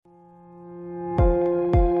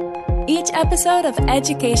Each episode of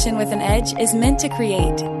Education with an Edge is meant to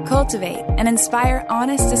create, cultivate, and inspire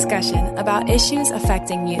honest discussion about issues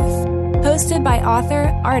affecting youth. Hosted by author,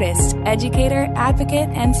 artist, educator, advocate,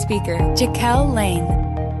 and speaker, Jaquel Lane.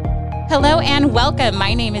 Hello and welcome.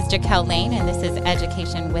 My name is Jaquel Lane, and this is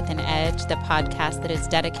Education with an Edge, the podcast that is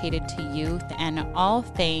dedicated to youth and all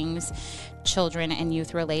things children and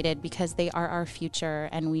youth related, because they are our future,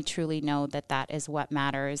 and we truly know that that is what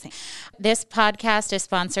matters. This podcast is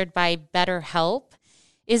sponsored by BetterHelp.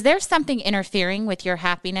 Is there something interfering with your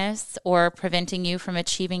happiness or preventing you from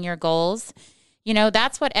achieving your goals? You know,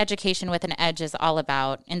 that's what Education with an Edge is all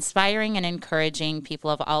about, inspiring and encouraging people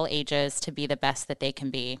of all ages to be the best that they can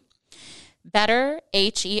be.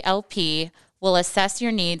 BetterHelp will assess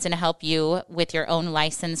your needs and help you with your own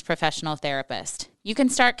licensed professional therapist. You can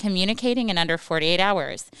start communicating in under 48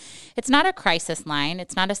 hours. It's not a crisis line.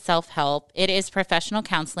 It's not a self-help. It is professional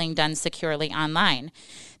counseling done securely online.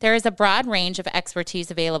 There is a broad range of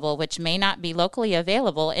expertise available, which may not be locally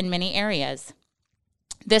available in many areas.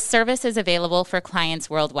 This service is available for clients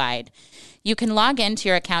worldwide. You can log into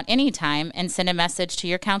your account anytime and send a message to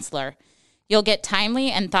your counselor. You'll get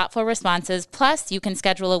timely and thoughtful responses, plus you can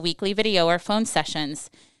schedule a weekly video or phone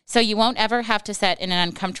sessions, so you won't ever have to sit in an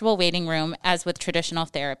uncomfortable waiting room as with traditional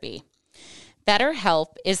therapy.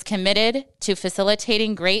 BetterHelp is committed to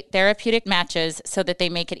facilitating great therapeutic matches so that they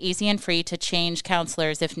make it easy and free to change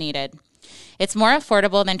counselors if needed. It's more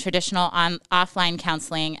affordable than traditional offline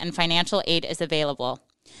counseling, and financial aid is available.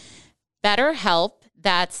 BetterHelp,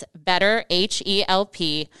 that's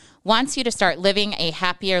BetterHelp, wants you to start living a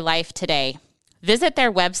happier life today. Visit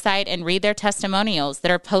their website and read their testimonials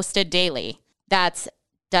that are posted daily. That's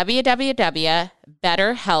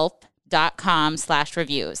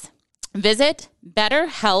www.betterhelp.com/reviews. Visit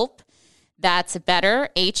BetterHelp, that's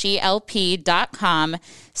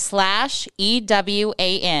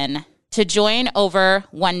betterhelp.com/EWAN, to join over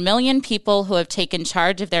 1 million people who have taken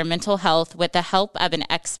charge of their mental health with the help of an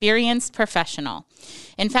experienced professional.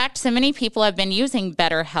 In fact, so many people have been using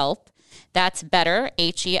BetterHelp, that's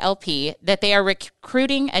BetterHelp, that they are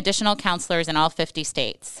recruiting additional counselors in all 50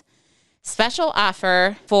 states. Special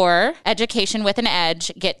offer for Education with an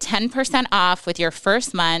Edge. Get 10% off with your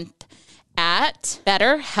first month at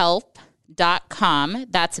BetterHelp.com.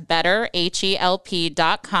 That's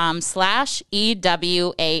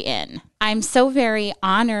BetterHelp.com/EWAN. I'm so very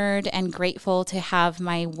honored and grateful to have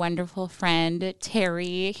my wonderful friend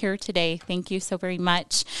Terry here today. Thank you so very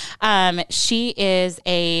much. She is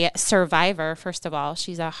a survivor, first of all.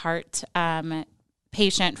 She's a heart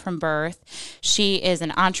patient from birth. She is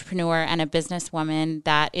an entrepreneur and a businesswoman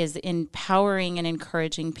that is empowering and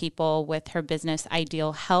encouraging people with her business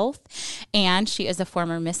Ideal Health. And she is a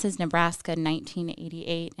former Mrs. Nebraska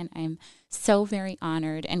 1988. And I'm so very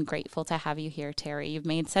honored and grateful to have you here, Terry. You've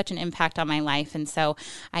made such an impact on my life. And so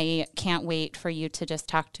I can't wait for you to just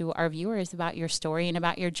talk to our viewers about your story and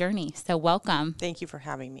about your journey. So welcome. Thank you for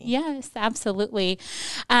having me. Yes, absolutely.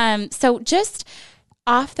 So just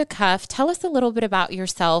off the cuff, tell us a little bit about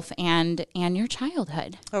yourself and your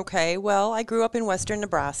childhood. Okay, well, I grew up in western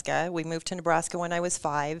Nebraska. We moved to Nebraska when I was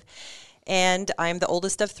 5, and I'm the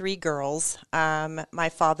oldest of 3 girls. My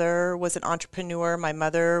father was an entrepreneur. My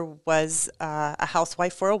mother was a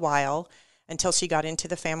housewife for a while until she got into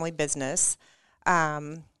the family business.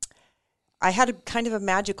 I had kind of a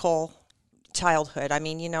magical childhood. I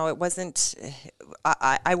mean, you know, it wasn't,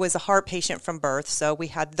 I was a heart patient from birth, so we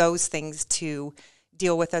had those things to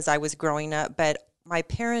deal with as I was growing up, but my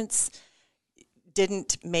parents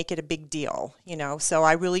didn't make it a big deal, you know, so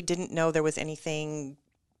I really didn't know there was anything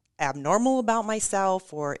abnormal about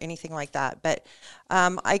myself or anything like that. But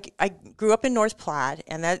I grew up in North Platte,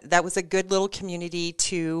 and that was a good little community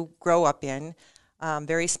to grow up in.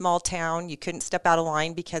 Very small town. You couldn't step out of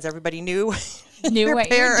line because everybody knew what you were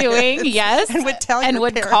doing, yes, and would tell and your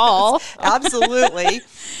would parents. call. Absolutely.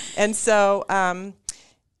 And so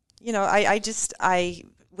you know, I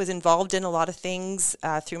was involved in a lot of things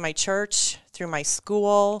through my church, through my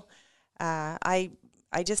school. I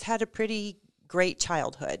just had a pretty great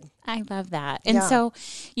childhood. I love that. And so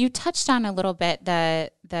you touched on a little bit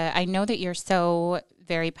I know that you're so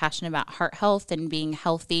very passionate about heart health and being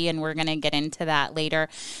healthy, and we're going to get into that later.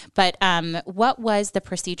 But what was the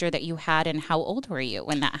procedure that you had, and how old were you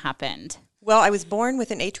when that happened? Well, I was born with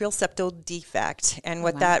an atrial septal defect, and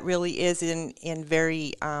what that really is in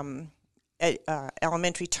very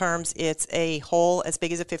elementary terms, it's a hole as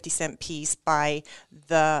big as a 50-cent piece by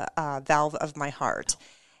the valve of my heart.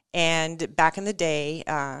 And back in the day,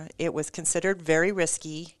 it was considered very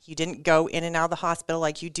risky. You didn't go in and out of the hospital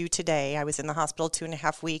like you do today. I was in the hospital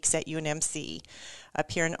 2.5 weeks at UNMC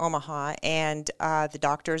up here in Omaha, and the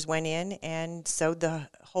doctors went in and sewed the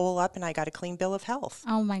hole up, and I got a clean bill of health.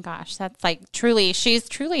 Oh my gosh, that's like she's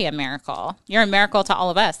truly a miracle. You're a miracle to all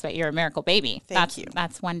of us, but you're a miracle baby. Thank you.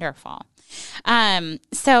 That's wonderful.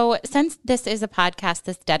 So since this is a podcast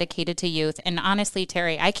that's dedicated to youth, and honestly,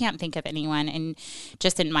 Terry, I can't think of anyone, and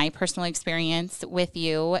just in my personal experience with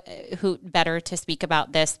you, who better to speak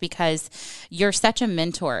about this, because you're such a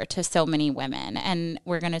mentor to so many women, and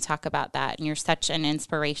we're going to talk about that. And you're such an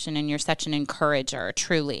inspiration, and you're such an encourager,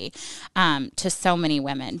 truly, to so many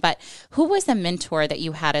women. But who was a mentor that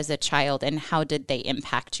you had as a child, and how did they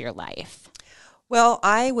impact your life? Well,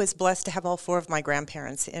 I was blessed to have all 4 of my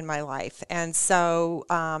grandparents in my life. And so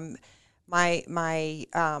my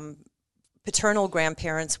paternal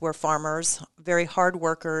grandparents were farmers, very hard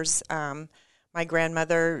workers. My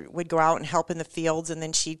grandmother would go out and help in the fields, and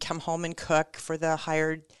then she'd come home and cook for the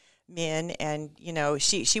hired men. And,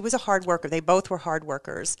 she was a hard worker. They both were hard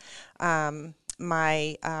workers.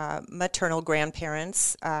 My maternal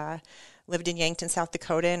grandparents lived in Yankton, South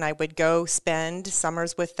Dakota, and I would go spend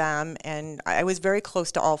summers with them, and I was very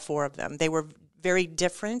close to all 4 of them. They were very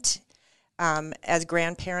different as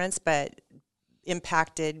grandparents, but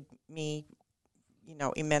impacted me,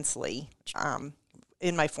 immensely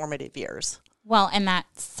in my formative years. Well, and that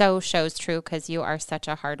so shows true, because you are such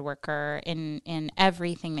a hard worker in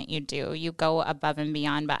everything that you do. You go above and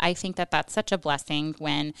beyond. But I think that that's such a blessing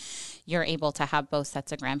when you're able to have both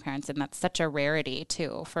sets of grandparents, and that's such a rarity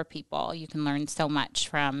too for people. You can learn so much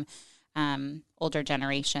from older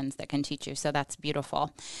generations that can teach you. So that's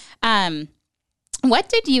beautiful. What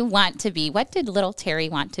did you want to be? What did little Terry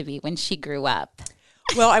want to be when she grew up?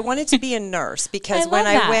 Well, I wanted to be a nurse, because when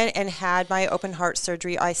that. I went and had my open heart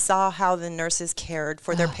surgery, I saw how the nurses cared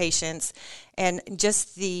for their patients, and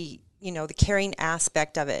just the caring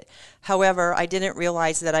aspect of it. However, I didn't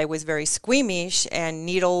realize that I was very squeamish, and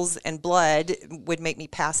needles and blood would make me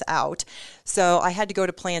pass out. So I had to go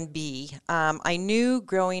to Plan B. I knew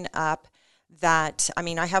growing up that,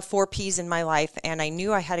 I have 4 P's in my life, and I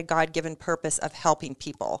knew I had a God-given purpose of helping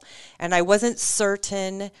people. And I wasn't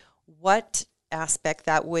certain what aspect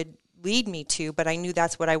that would lead me to, but I knew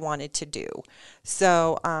that's what I wanted to do.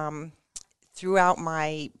 So throughout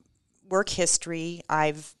my work history,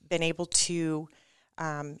 I've been able to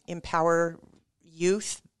empower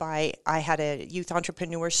youth I had a youth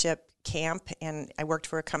entrepreneurship camp, and I worked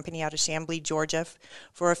for a company out of Chamblee, Georgia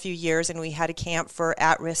for a few years, and we had a camp for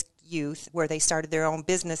at-risk youth where they started their own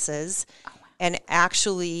businesses and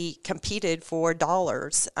actually competed for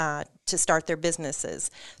dollars to start their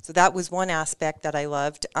businesses. So that was one aspect that I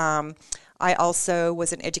loved. I also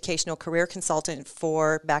was an educational career consultant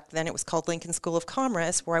for, back then it was called Lincoln School of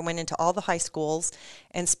Commerce, where I went into all the high schools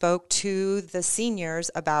and spoke to the seniors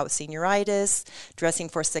about senioritis, dressing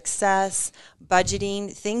for success,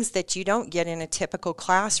 budgeting, things that you don't get in a typical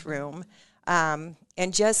classroom, and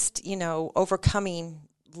just, overcoming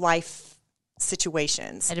life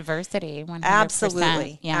situations. Adversity, 100%.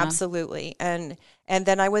 Absolutely. Yeah. Absolutely. And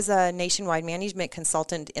then I was a nationwide management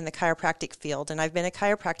consultant in the chiropractic field, and I've been a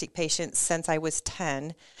chiropractic patient since I was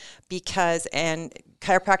 10 and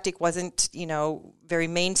chiropractic wasn't, very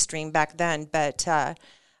mainstream back then, but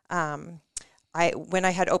when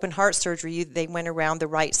I had open heart surgery, they went around the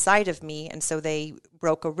right side of me, and so they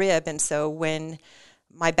broke a rib, and so when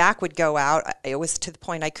my back would go out, it was to the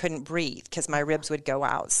point I couldn't breathe because my ribs would go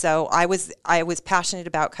out. So I was passionate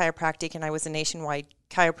about chiropractic, and I was a nationwide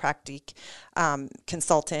chiropractic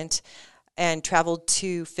consultant, and traveled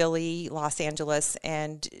to Philly, Los Angeles,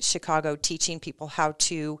 and Chicago teaching people how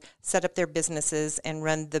to set up their businesses and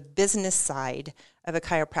run the business side of a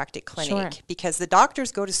chiropractic clinic. Sure. Because the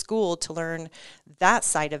doctors go to school to learn that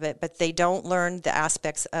side of it, but they don't learn the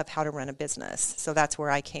aspects of how to run a business. So that's where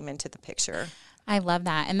I came into the picture. I love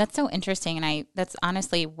that. And that's so interesting. And that's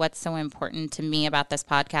honestly what's so important to me about this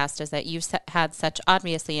podcast is that you've had such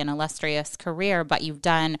obviously an illustrious career, but you've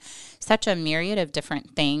done such a myriad of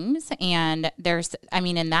different things. And there's,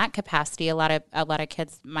 in that capacity, a lot of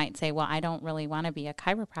kids might say, well, I don't really want to be a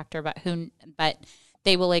chiropractor, but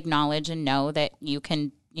they will acknowledge and know that you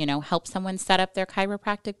can help someone set up their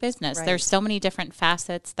chiropractic business. Right. There's so many different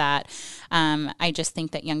facets that I just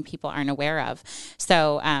think that young people aren't aware of.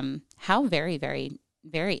 So how very, very,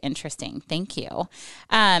 very interesting. Thank you.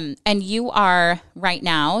 And you are right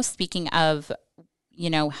now, speaking of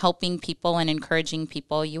helping people and encouraging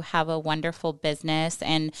people. You have a wonderful business,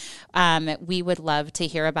 and we would love to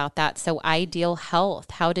hear about that. So Ideal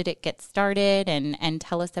Health, how did it get started, and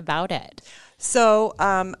tell us about it? So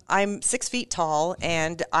I'm 6 feet tall,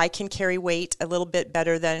 and I can carry weight a little bit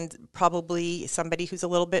better than probably somebody who's a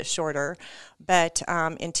little bit shorter. But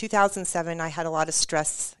in 2007, I had a lot of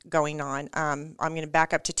stress going on. I'm going to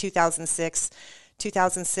back up to 2006.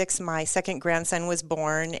 2006, my second grandson was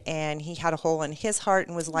born, and he had a hole in his heart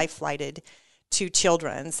and was life flighted to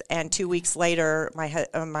Children's. And 2 weeks later, my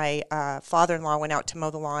father-in-law went out to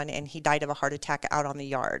mow the lawn, and he died of a heart attack out on the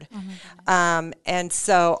yard. And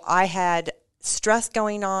so I had stress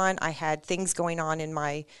going on. I had things going on in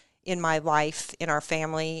my life, in our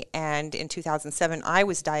family. And in 2007, I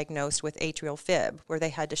was diagnosed with atrial fib, where they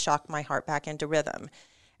had to shock my heart back into rhythm.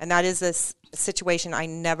 And that is this situation I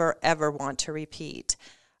never, ever want to repeat.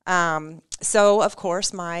 So, of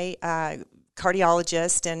course, my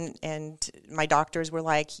cardiologist and my doctors were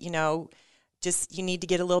like, you need to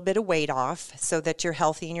get a little bit of weight off so that you're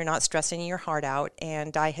healthy and you're not stressing your heart out.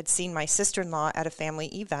 And I had seen my sister-in-law at a family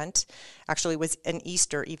event. Actually, it was an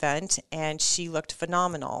Easter event, and she looked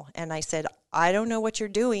phenomenal. And I said, I don't know what you're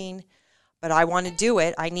doing, but I want to do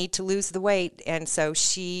it. I need to lose the weight. And so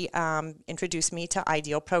she introduced me to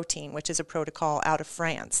Ideal Protein, which is a protocol out of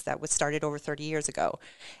France that was started over 30 years ago.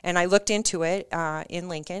 And I looked into it in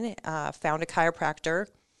Lincoln, found a chiropractor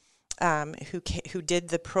who did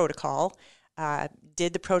the protocol,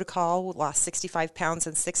 lost 65 pounds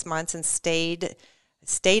in 6 months, and stayed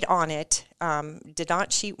on it, did not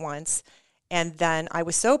cheat once. And then I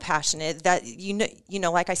was so passionate that,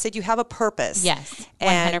 like I said, you have a purpose. Yes, 100%.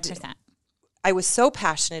 And I was so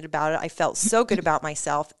passionate about it. I felt so good about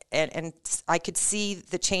myself, and I could see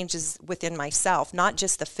the changes within myself, not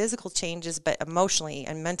just the physical changes, but emotionally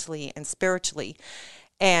and mentally and spiritually.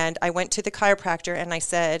 And I went to the chiropractor and I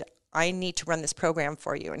said, I need to run this program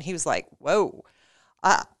for you. And he was like, whoa,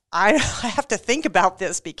 I have to think about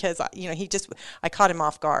this, because, I caught him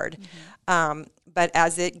off guard. But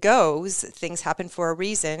as it goes, things happen for a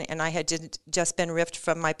reason. And I had just been ripped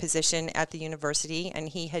from my position at the university, and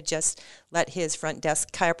he had just let his front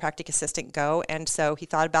desk chiropractic assistant go. And so he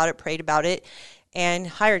thought about it, prayed about it, and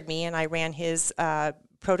hired me. And I ran his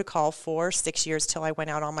protocol for 6 years till I went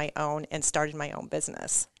out on my own and started my own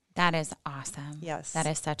business. That is awesome. Yes. That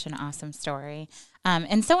is such an awesome story.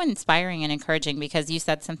 And so inspiring and encouraging, because you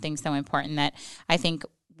said something so important that I think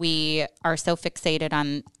we are so fixated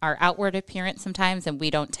on our outward appearance sometimes, and we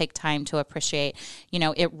don't take time to appreciate,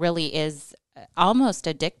 it really is almost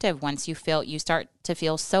addictive once you start to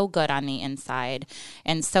feel so good on the inside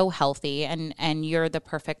and so healthy, and you're the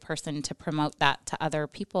perfect person to promote that to other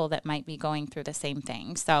people that might be going through the same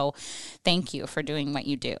thing. So thank you for doing what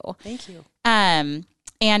you do. Thank you.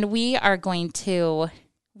 And we are going to,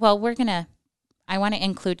 I want to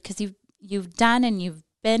include, because you've done and you've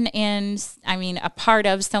been in, a part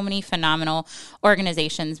of so many phenomenal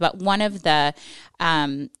organizations, but one of the,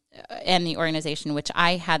 and the organization which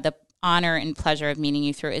I had the honor and pleasure of meeting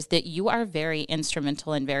you through, is that you are very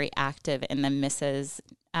instrumental and very active in the Mrs.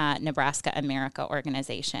 Nebraska America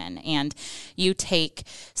organization. And you take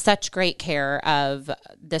such great care of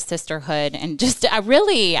the sisterhood, and just you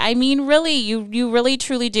really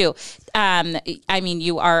truly do.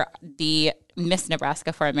 You are the Miss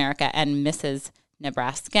Nebraska for America and Mrs.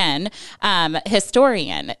 Nebraskan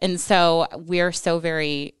historian. And so we're so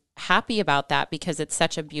very happy about that, because it's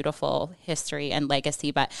such a beautiful history and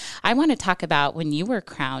legacy. But I want to talk about when you were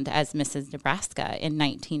crowned as Mrs. Nebraska in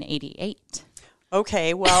 1988.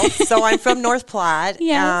 Okay, well, so I'm from North Platte.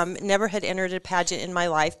 Yes. Never had entered a pageant in my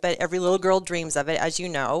life, but every little girl dreams of it, as you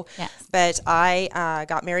know. Yes. But I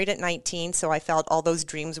got married at 19, so I felt all those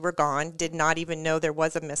dreams were gone. Did not even know there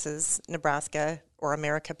was a Mrs. Nebraska or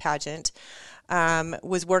America pageant.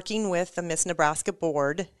 Was working with the Miss Nebraska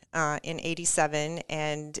board in 87,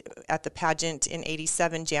 and at the pageant in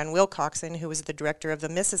 87, Jan Wilcoxon, who was the director of the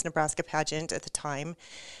Mrs. Nebraska pageant at the time,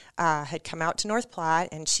 had come out to North Platte,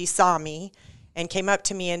 and she saw me and came up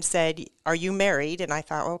to me and said, "Are you married?" And I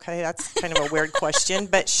thought, okay, that's kind of a weird question,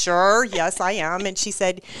 but sure, yes, I am. And she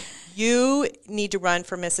said, "You need to run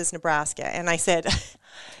for Mrs. Nebraska." And I said,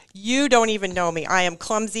 "You don't even know me. I am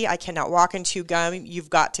clumsy. I cannot walk and chew gum. You've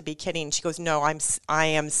got to be kidding." She goes, "No, I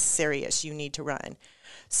am serious. You need to run."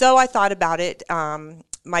 So I thought about it.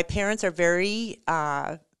 My parents are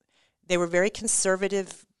they were very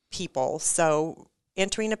conservative people. So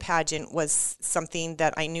entering a pageant was something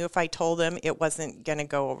that I knew if I told them, it wasn't going to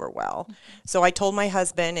go over well. Mm-hmm. So I told my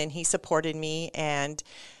husband, and he supported me. And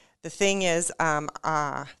the thing is,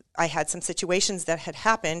 I had some situations that had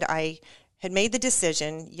happened. I had made the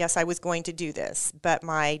decision, yes, I was going to do this, but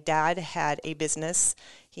my dad had a business.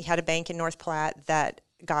 He had a bank in North Platte that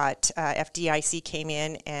got FDIC came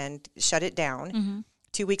in and shut it down. Mm-hmm.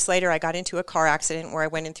 2 weeks later, I got into a car accident where I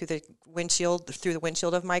went in through the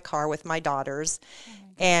windshield of my car with my daughters.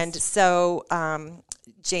 And so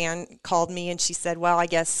Jan called me and she said, well, I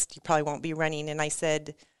guess you probably won't be running. And I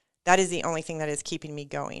said, that is the only thing that is keeping me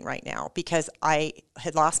going right now, because I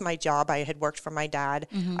had lost my job. I had worked for my dad.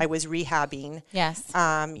 Mm-hmm. I was rehabbing. Yes.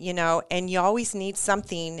 You know, and you always need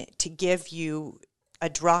something to give you a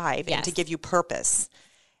drive and to give you purpose.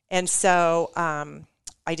 And so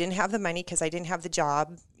I didn't have the money because I didn't have the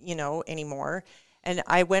job, you know, anymore. And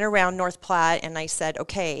I went around North Platte and I said,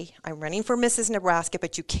 okay, I'm running for Mrs. Nebraska,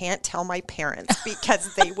 but you can't tell my parents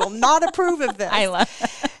because they will not approve of this. I love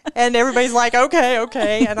it. And everybody's like,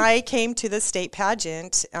 okay. And I came to the state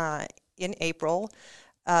pageant in April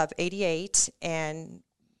of '88 and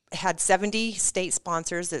had 70 state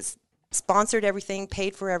sponsors that sponsored everything,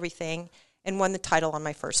 paid for everything, and won the title on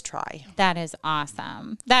my first try. That is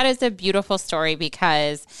awesome. That is a beautiful story,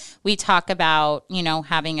 because we talk about, you know,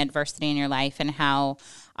 having adversity in your life and how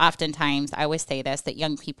oftentimes, I always say this, that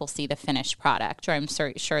young people see the finished product, or I'm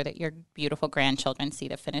sure that your beautiful grandchildren see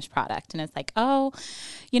the finished product. And it's like, oh,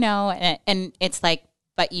 you know, and it's like,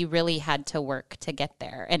 but you really had to work to get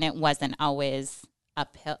there. And it wasn't always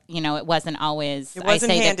uphill, you know, it wasn't always, it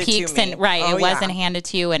wasn't handed to me. It wasn't handed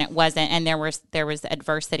to you, and it wasn't, and there was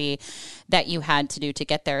adversity that you had to do to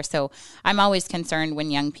get there. So I'm always concerned when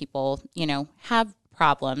young people, you know, have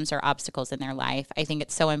problems or obstacles in their life. I think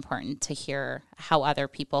it's so important to hear how other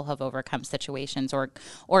people have overcome situations or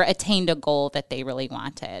attained a goal that they really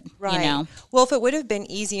wanted. Right. You know? Well, if it would have been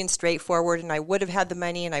easy and straightforward and I would have had the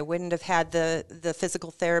money and I wouldn't have had the physical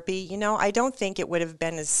therapy, you know, I don't think it would have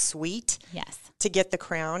been as sweet. Yes. To get the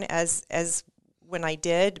crown as when I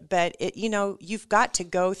did. But, you know, you've got to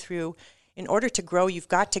go through, in order to grow, you've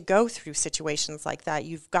got to go through situations like that.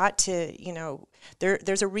 You've got to, you know,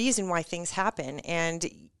 there's a reason why things happen. And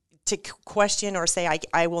to question or say,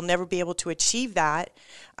 I will never be able to achieve that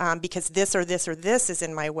because this or this or this is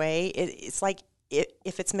in my way, it's like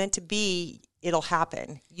if it's meant to be, it'll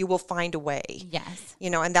happen. You will find a way. Yes.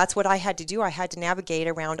 You know, and that's what I had to do. I had to navigate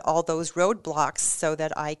around all those roadblocks so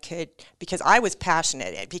that I could, because I was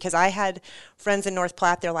passionate, because I had friends in North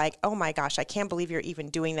Platte, they're like, oh my gosh, I can't believe you're even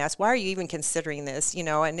doing this. Why are you even considering this? You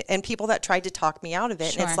know, and people that tried to talk me out of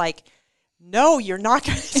it. Sure. And it's like, no, you're not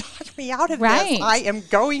going to talk me out of this. I am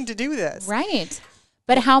going to do this. Right.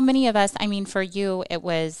 But how many of us, I mean, for you, it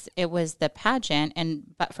was the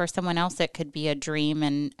pageant, but for someone else, it could be a dream.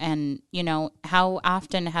 And you know, how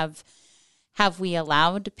often have we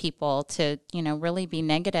allowed people to, you know, really be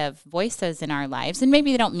negative voices in our lives? And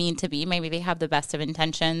maybe they don't mean to be, maybe they have the best of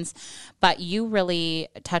intentions, but you really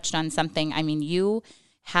touched on something. I mean, you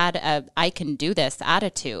had a I can do this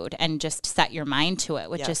attitude and just set your mind to it,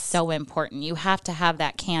 which is so important. You have to have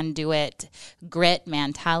that can do it grit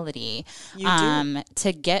mentality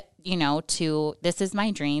to get, you know, to this is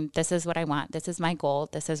my dream, this is what I want, this is my goal,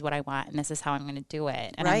 this is what I want, and this is how I'm going to do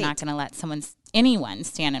it. And I'm not going to let anyone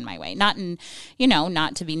stand in my way. Not in, you know,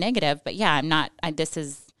 not to be negative, but yeah, this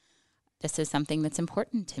is something that's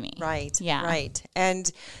important to me. Right. Yeah. Right.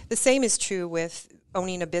 And the same is true with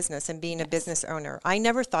owning a business and being a business owner. I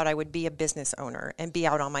never thought I would be a business owner and be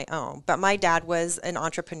out on my own. But my dad was an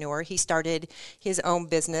entrepreneur. He started his own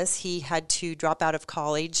business. He had to drop out of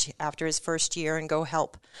college after his first year and go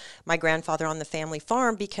help my grandfather on the family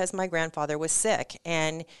farm because my grandfather was sick.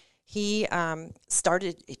 And he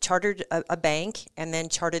chartered a bank and then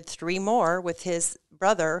chartered 3 more with his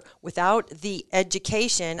brother without the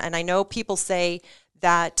education. And I know people say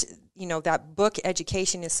that, you know, that book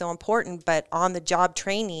education is so important, but on the job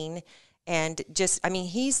training and just, I mean,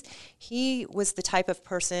 he was the type of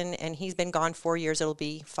person, and he's been gone 4 years, it'll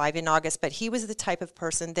be 5 in August, but he was the type of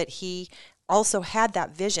person that he also had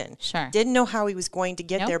that vision. Sure. Didn't know how he was going to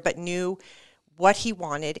get there, but knew what he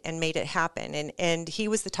wanted and made it happen. And he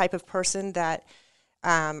was the type of person that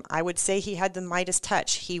I would say he had the Midas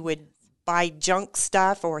touch. He would buy junk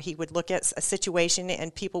stuff, or he would look at a situation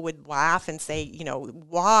and people would laugh and say, you know,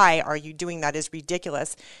 why are you doing that? Is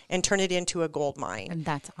ridiculous, and turn it into a gold mine. And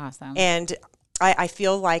that's awesome. And I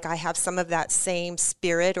feel like I have some of that same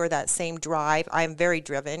spirit or that same drive. I'm very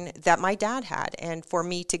driven that my dad had. And for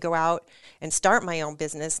me to go out and start my own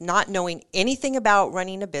business, not knowing anything about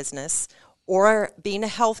running a business or being a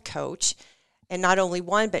health coach, and not only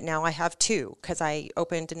one, but now I have 2 because I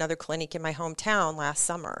opened another clinic in my hometown last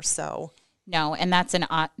summer. So no, and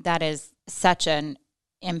that is such an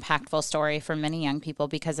impactful story for many young people,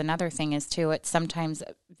 because another thing is too, it's sometimes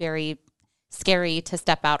very scary to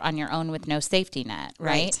step out on your own with no safety net,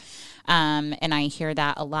 right? And I hear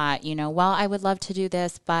that a lot, well, I would love to do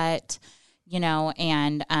this, but,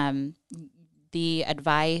 and the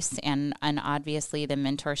advice and obviously the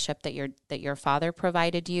mentorship that your father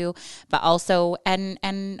provided you, but also,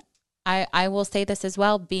 and I will say this as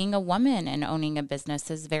well, being a woman and owning a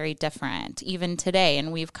business is very different even today.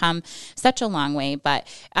 And we've come such a long way, but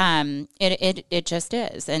it just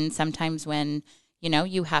is. And sometimes when,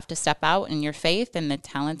 you have to step out in your faith and the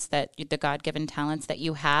talents the God-given talents that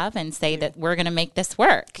you have and say that we're going to make this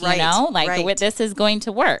work, this is going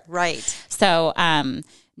to work. Right. So,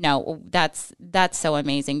 no, that's so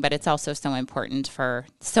amazing, but it's also so important for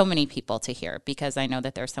so many people to hear, because I know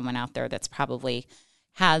that there's someone out there that's probably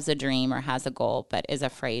has a dream or has a goal, but is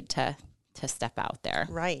afraid to step out there.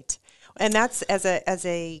 Right. And that's as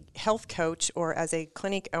a health coach or as a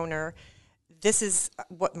clinic owner, this is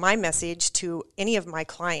what my message to any of my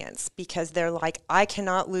clients, because they're like, I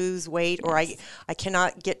cannot lose weight, or I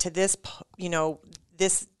cannot get to this,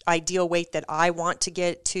 this ideal weight that I want to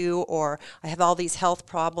get to, or I have all these health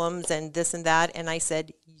problems and this and that. And I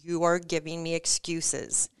said, you are giving me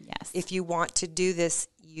excuses. Yes. If you want to do this,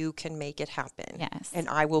 you can make it happen. Yes. And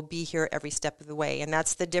I will be here every step of the way. And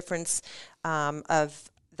that's the difference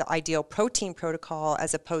of the Ideal Protein protocol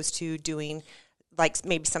as opposed to doing like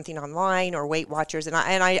maybe something online or Weight Watchers. And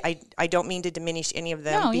I don't mean to diminish any of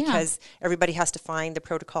them, because everybody has to find the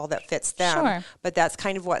protocol that fits them. Sure. But that's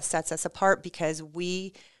kind of what sets us apart, because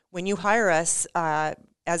when you hire us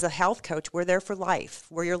as a health coach, we're there for life.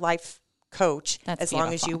 We're your life coach. That's as beautiful.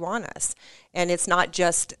 long as you want us. And it's not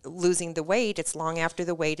just losing the weight, it's long after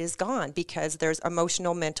the weight is gone, because there's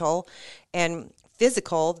emotional, mental, and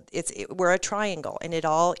physical. We're a triangle, and it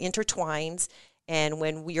all intertwines. And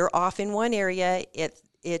when you're off in one area,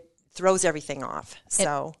 it throws everything off.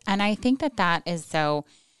 And I think that is so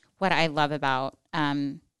what I love about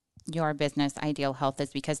your business, Ideal Health,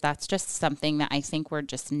 is because that's just something that I think we're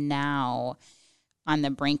just now on the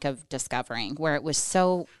brink of discovering, where it was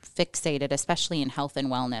so fixated, especially in health and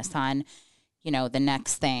wellness, on, the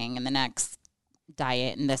next thing and the next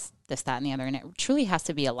diet and this, that, and the other. And it truly has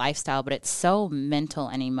to be a lifestyle, but it's so mental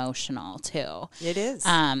and emotional too. It is.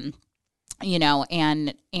 And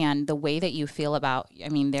the way that you feel about,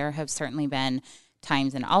 there have certainly been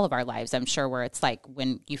times in all of our lives, I'm sure, where it's like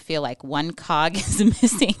when you feel like one cog is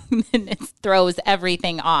missing, then it throws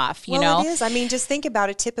everything off, you know? It is. Just think about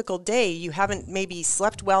a typical day. You haven't maybe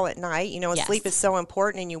slept well at night. Yes. Sleep is so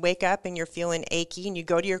important, and you wake up and you're feeling achy, and you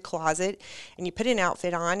go to your closet and you put an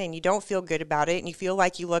outfit on and you don't feel good about it, and you feel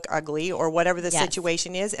like you look ugly or whatever the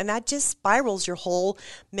situation is. And that just spirals your whole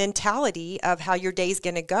mentality of how your day's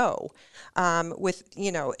going to go.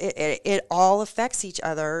 It all affects each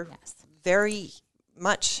other very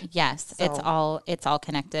much. Yes, so. It's all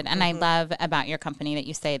connected. And I love about your company that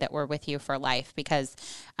you say that we're with you for life, because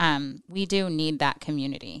we do need that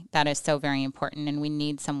community. That is so very important. And we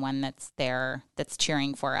need someone that's there, that's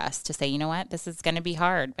cheering for us to say, you know what, this is going to be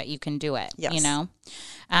hard, but you can do it,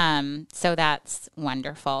 So that's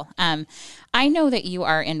wonderful. I know that you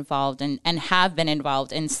are involved and have been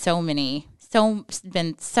involved in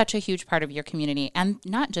been such a huge part of your community, and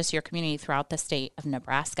not just your community, throughout the state of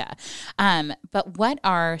Nebraska. But what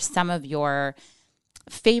are some of your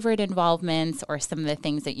favorite involvements, or some of the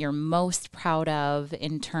things that you're most proud of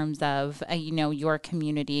in terms of, your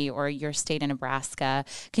community or your state of Nebraska?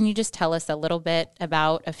 Can you just tell us a little bit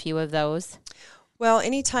about a few of those? Well,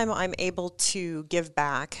 anytime I'm able to give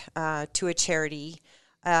back to a charity,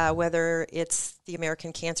 whether it's the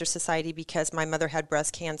American Cancer Society because my mother had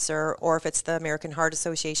breast cancer, or if it's the American Heart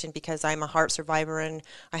Association because I'm a heart survivor and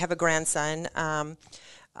I have a grandson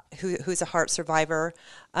who's a heart survivor.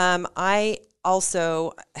 I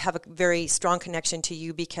also have a very strong connection to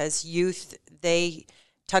you, because youth, they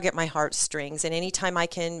tug at my heartstrings. And anytime I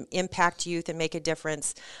can impact youth and make a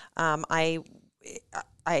difference, I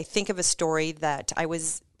think of a story that I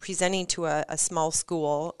was presenting to a small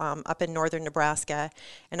school up in northern Nebraska,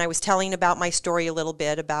 and I was telling about my story a little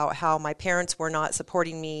bit about how my parents were not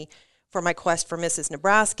supporting me for my quest for Mrs.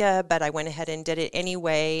 Nebraska, but I went ahead and did it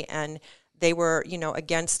anyway, and they were,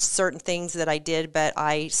 against certain things that I did, but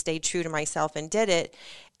I stayed true to myself and did it.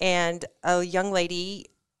 And a young lady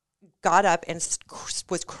got up and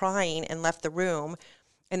was crying and left the room,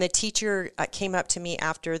 and the teacher came up to me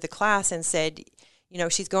after the class and said,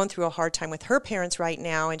 she's going through a hard time with her parents right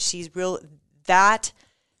now, and that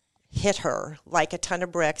hit her like a ton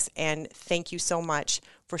of bricks, and thank you so much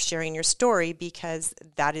for sharing your story, because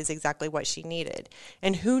that is exactly what she needed.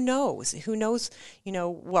 And who knows,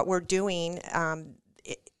 what we're doing, a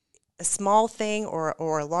small thing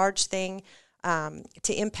or a large thing,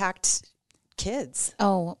 to impact kids.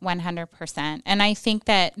 Oh, 100%. And I think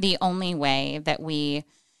that the only way that we,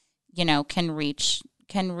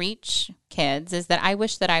 can reach kids is that I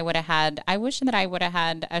wish that I would have had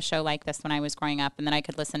a show like this when I was growing up, and then I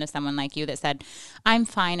could listen to someone like you that said, I'm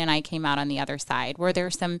fine and I came out on the other side. Were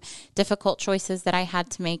there some difficult choices that I had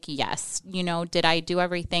to make? Yes. Did I do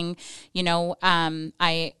everything?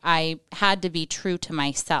 I had to be true to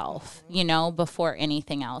myself, before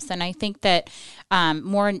anything else. And I think that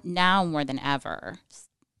more than ever,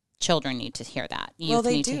 children need to hear that. Youth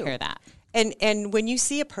need to hear that. And when you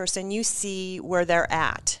see a person, you see where they're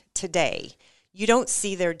at today. You don't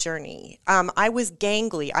see their journey. I was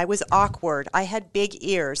gangly. I was awkward. I had big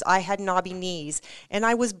ears. I had knobby knees. And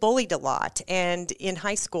I was bullied a lot. And in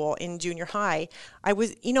high school, in junior high, I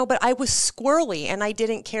was, but I was squirrely. And I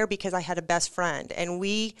didn't care because I had a best friend. And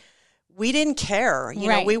we didn't care.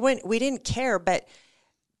 We didn't care. But,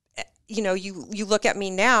 you look at me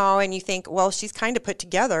now and you think, well, she's kind of put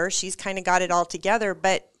together. She's kind of got it all together.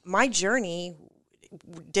 But my journey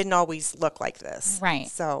didn't always look like this. Right.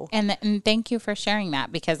 So, and thank you for sharing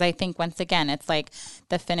that, because I think once again, it's like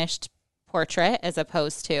the finished portrait as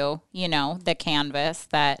opposed to, the canvas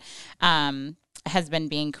that has been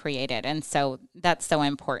being created. And so that's so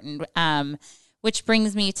important. Which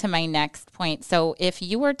brings me to my next point. So if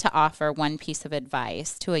you were to offer one piece of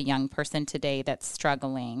advice to a young person today that's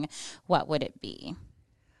struggling, what would it be?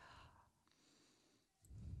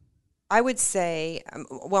 I would say,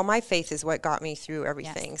 my faith is what got me through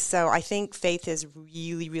everything. Yes. So I think faith is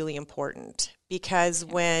really, really important, because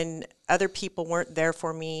when other people weren't there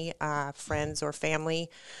for me, friends or family,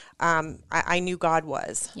 I knew God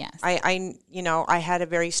was. Yes. I had a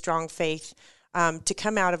very strong faith to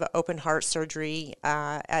come out of an open heart surgery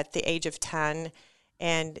at the age of 10.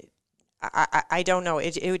 And I don't know,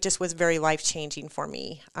 it just was very life-changing for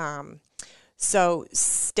me. So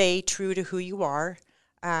stay true to who you are.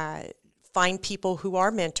 Find people who are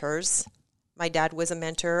mentors. My dad was a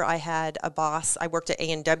mentor. I had a boss. I worked at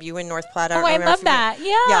A&W in North Platte. I love that.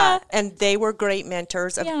 Yeah. And they were great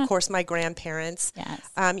mentors. Of course, my grandparents. Yes.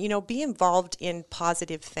 Be involved in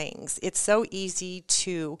positive things. It's so easy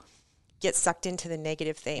to get sucked into the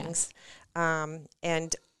negative things. Yes.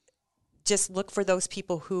 And just look for those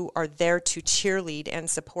people who are there to cheerlead and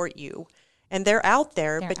support you. And they're out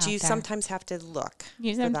there, but you sometimes have to look.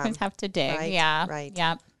 You sometimes have to dig. Right? Yeah. Right.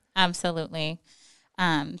 Yeah. Absolutely.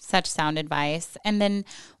 Such sound advice. And then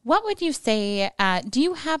what would you say, do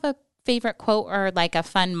you have a favorite quote or like a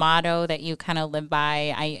fun motto that you kind of live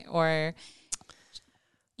by?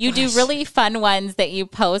 You do really fun ones that you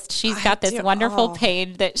post. She's got this wonderful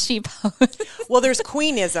page that she posts. Well, there's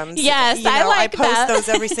Queenisms. Yes, I like I post those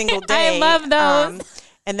every single day. I love those.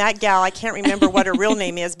 And that gal, I can't remember what her real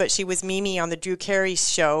name is, but she was Mimi on the Drew Carey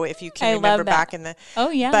show, if you can remember back in the... Oh,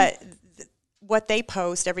 yeah. But what they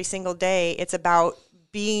post every single day, it's about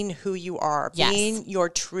being who you are, being your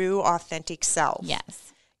true, authentic self.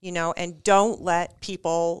 Yes. And don't let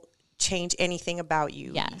people change anything about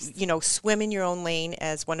you. Yes. Swim in your own lane,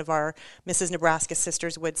 as one of our Mrs. Nebraska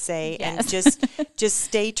sisters would say, yes. and just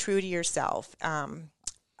stay true to yourself.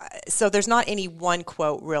 So there's not any one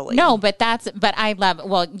quote really. No, but I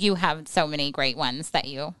love, you have so many great ones that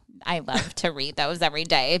I love to read those every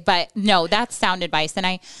day, but no, that's sound advice.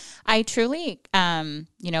 And I truly,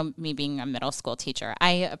 me being a middle school teacher, I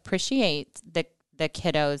appreciate the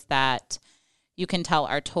kiddos that you can tell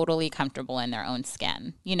are totally comfortable in their own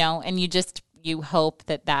skin, and you hope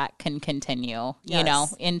that can continue,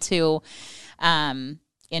 yes. into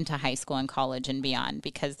high school and college and beyond,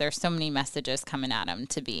 because there's so many messages coming at them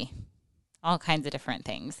to be all kinds of different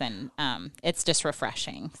things. And it's just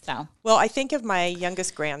refreshing. So, well, I think of my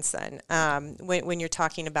youngest grandson when you're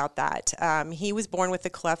talking about that. He was born with a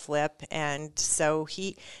cleft lip. And so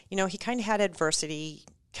he kind of had adversity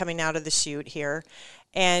coming out of the chute here.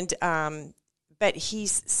 And, but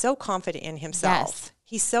he's so confident in himself. Yes.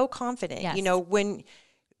 He's so confident, yes. When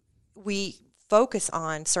we focus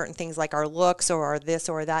on certain things like our looks or our this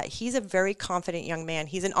or that, he's a very confident young man.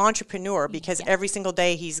 He's an entrepreneur, because every single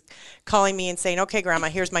day he's calling me and saying, okay, Grandma,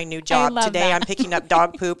 here's my new job. Today I'm picking up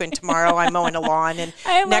dog poop, and tomorrow I'm mowing a lawn, and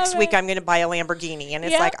next week I'm going to buy a Lamborghini. And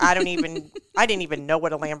it's like, I didn't even know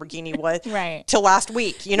what a Lamborghini was till last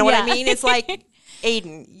week. You know what I mean? It's like,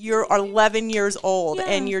 Aiden, you're 11 years old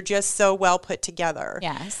and you're just so well put together.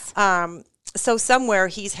 Yes. So somewhere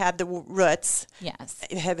he's had the roots. Yes.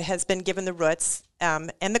 Has been given the roots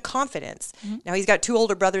and the confidence. Mm-hmm. Now he's got two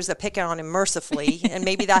older brothers that pick on him mercifully, and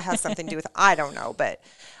maybe that has something to do with it. I don't know, but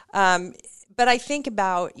I think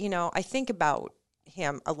about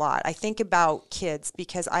him a lot. I think about kids,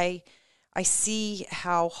 because I see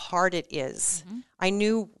how hard it is. Mm-hmm. I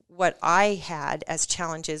knew what I had as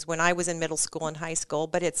challenges when I was in middle school and high school,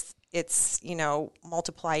 but it's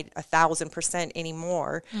multiplied 1,000%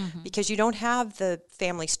 anymore because you don't have the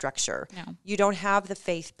family structure. No. You don't have the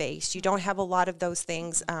faith base. You don't have a lot of those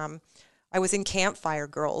things. I was in Campfire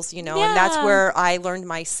Girls, and that's where I learned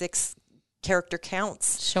my 6 character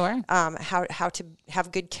counts. Sure. How to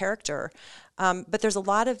have good character. But there's a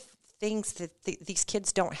lot of things that these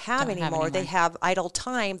kids don't have anymore. They have idle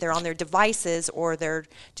time. They're on their devices, or they're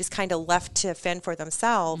just kind of left to fend for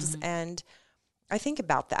themselves. And I think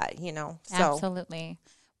about that, So. Absolutely.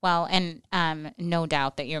 Well, and no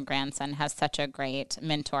doubt that your grandson has such a great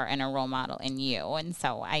mentor and a role model in you. And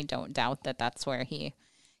so I don't doubt that that's where he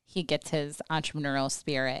gets his entrepreneurial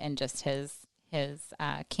spirit and just his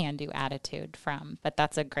can-do attitude from. But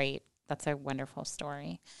that's a wonderful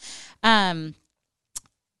story.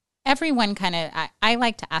 Everyone I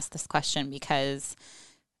like to ask this question because,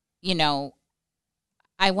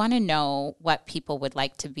 I want to know what people would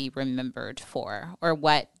like to be remembered for, or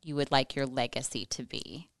what you would like your legacy to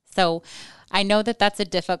be. So I know that that's a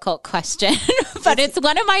difficult question, but it's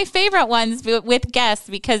one of my favorite ones with guests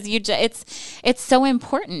because it's so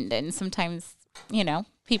important. And sometimes,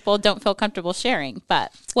 people don't feel comfortable sharing,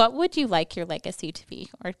 but what would you like your legacy to be,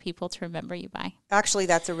 or people to remember you by? Actually,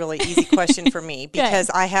 that's a really easy question for me because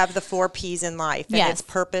I have the 4 P's in life, and it's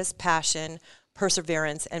purpose, passion,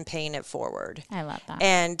 perseverance, and paying it forward. I love that.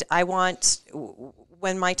 And I want,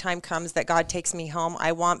 when my time comes that God takes me home,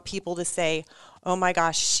 I want people to say, oh my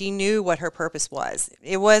gosh, she knew what her purpose was.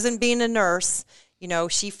 It wasn't being a nurse.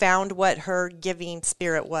 She found what her giving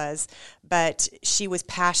spirit was, but she was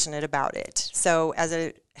passionate about it. So as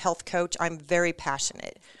a health coach, I'm very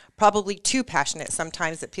passionate, probably too passionate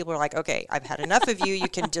sometimes that people are like, okay, I've had enough of you. You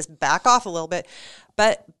can just back off a little bit.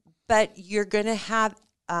 But you're going to have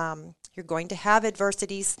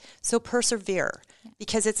adversities. So persevere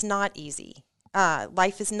because it's not easy.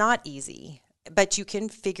 Life is not easy, but you can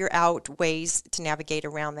figure out ways to navigate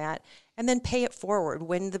around that and then pay it forward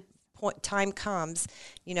when the time comes.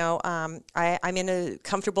 I'm in a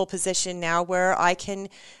comfortable position now where I can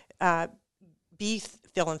be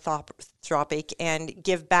philanthropic and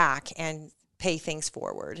give back and pay things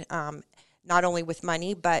forward, not only with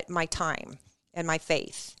money, but my time and my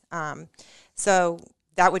faith. So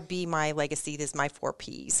that would be my legacy. Is my 4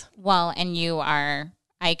 Ps. Well, and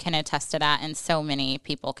I can attest to that, and so many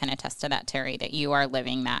people can attest to that, Terry, that you are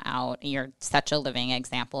living that out. You're such a living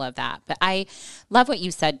example of that. But I love what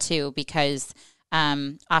you said, too, because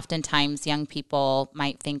oftentimes young people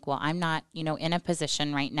might think, well, I'm not, in a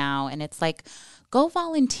position right now. And it's like, go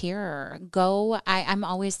volunteer. I'm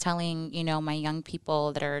always telling, my young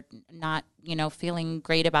people that are not, feeling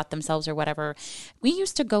great about themselves or whatever. We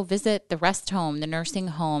used to go visit the rest home, the nursing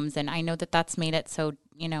homes. And I know that that's made it so,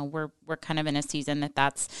 we're kind of in a season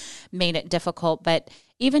that's made it difficult. But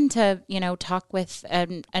even to, talk with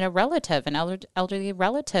a relative, an elderly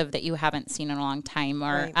relative that you haven't seen in a long time,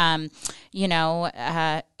 or, right.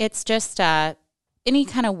 It's just any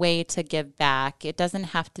kind of way to give back. It doesn't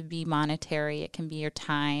have to be monetary. It can be your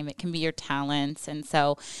time. It can be your talents. And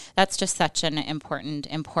so that's just such an important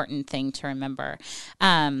thing to remember.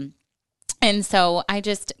 And so I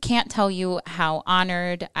just can't tell you how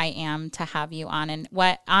honored I am to have you on. And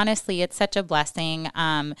honestly, it's such a blessing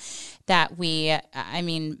that we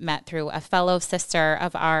met through a fellow sister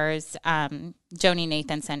of ours, Joni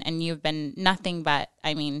Nathanson, and you've been nothing but,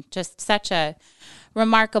 just such a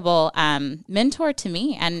remarkable mentor to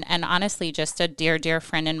me, and honestly, just a dear, dear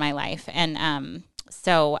friend in my life. And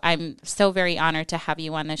so I'm so very honored to have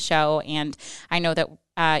you on the show. And I know that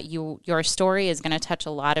your story is going to touch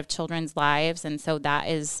a lot of children's lives. And so that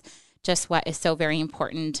is just what is so very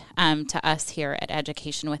important to us here at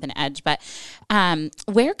Education with an Edge. But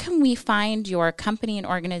where can we find your company and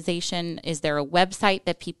organization? Is there a website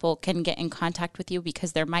that people can get in contact with you?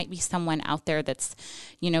 Because there might be someone out there that's,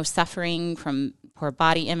 suffering from poor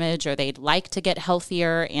body image, or they'd like to get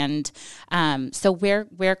healthier. And so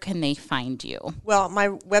where can they find you? Well, my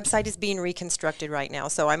website is being reconstructed right now,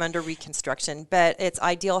 so I'm under reconstruction, but it's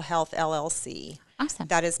Ideal Health LLC. Awesome.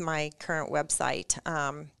 That is my current website.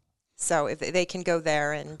 So if they can go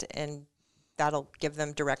there and that'll give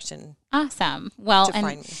them direction. Awesome. Well,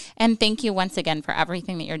 and thank you once again for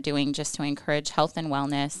everything that you're doing just to encourage health and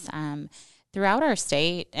wellness throughout our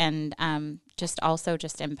state, and just also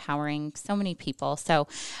just empowering so many people. So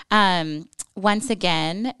once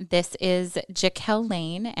again, this is Jaquel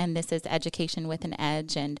Lane, and this is Education with an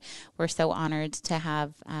Edge, and we're so honored to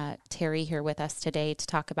have Terry here with us today to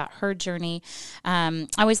talk about her journey. I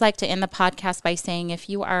always like to end the podcast by saying, if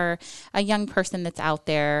you are a young person that's out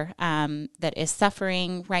there that is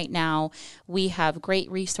suffering right now, we have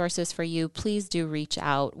great resources for you. Please do reach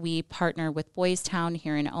out. We partner with Boys Town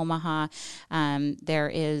here in Omaha. There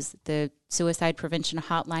is the suicide prevention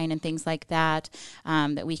hotline and things like that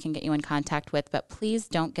that we can get you in contact with. But please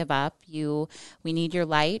don't give up. We need your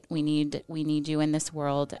light. We need you in this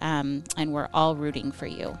world, and we're all rooting for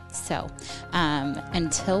you. So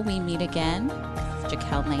until we meet again,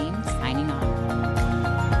 Jaquel Lane signing off.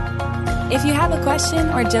 If you have a question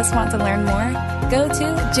or just want to learn more, go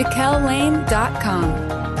to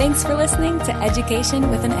JaquelLane.com. Thanks for listening to Education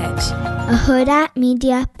with an Edge, a Huda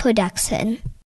Media production.